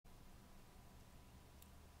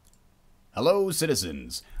Hello,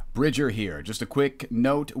 citizens. Bridger here. Just a quick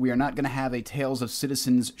note, we are not going to have a Tales of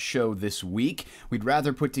Citizens show this week. We'd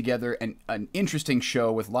rather put together an interesting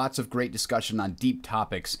show with lots of great discussion on deep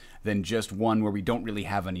topics than just one where we don't really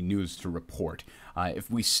have any news to report.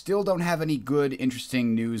 If we still don't have any good,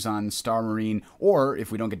 interesting news on Star Marine, or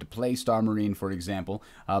if we don't get to play Star Marine, for example,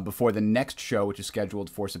 before the next show, which is scheduled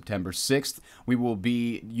for September 6th, we will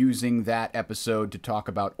be using that episode to talk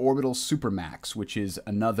about Orbital Supermax, which is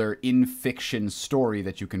another in-fiction story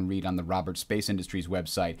that you can read on the Robert Space Industries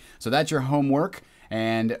website. So that's your homework,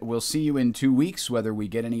 and we'll see you in 2 weeks, whether we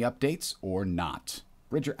get any updates or not.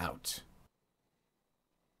 Bridger out.